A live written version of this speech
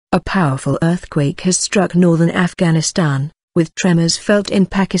A powerful earthquake has struck northern Afghanistan, with tremors felt in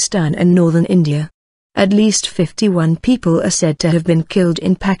Pakistan and northern India. At least 51 people are said to have been killed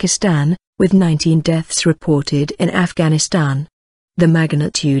in Pakistan, with 19 deaths reported in Afghanistan. The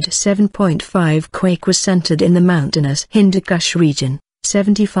magnitude 7.5 quake was centered in the mountainous Hindu Kush region,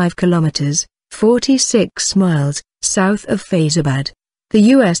 75 kilometers, 46 miles, south of Faizabad. The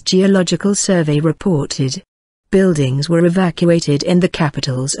U.S. Geological Survey reported. Buildings were evacuated in the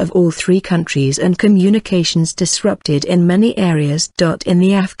capitals of all three countries and communications disrupted in many areas. In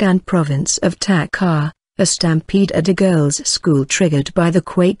the Afghan province of Takhar, a stampede at a girls' school triggered by the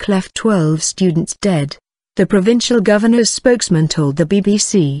quake left 12 students dead. The provincial governor's spokesman told the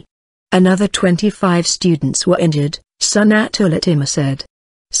BBC. Another 25 students were injured, Sunatullah said.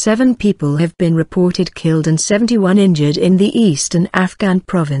 7 people have been reported killed and 71 injured in the eastern Afghan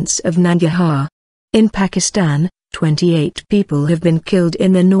province of Nangarhar. In Pakistan, 28 people have been killed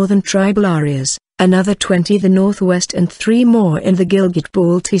in the northern tribal areas, another 20 the northwest and 3 more in the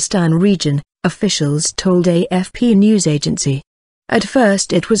Gilgit-Baltistan region, officials told AFP news agency. At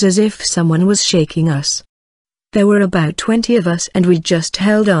first it was as if someone was shaking us. There were about 20 of us and we just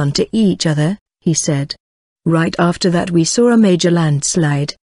held on to each other, he said. Right after that we saw a major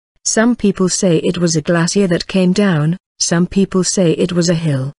landslide. Some people say it was a glacier that came down, some people say it was a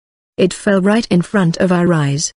hill. It fell right in front of our eyes.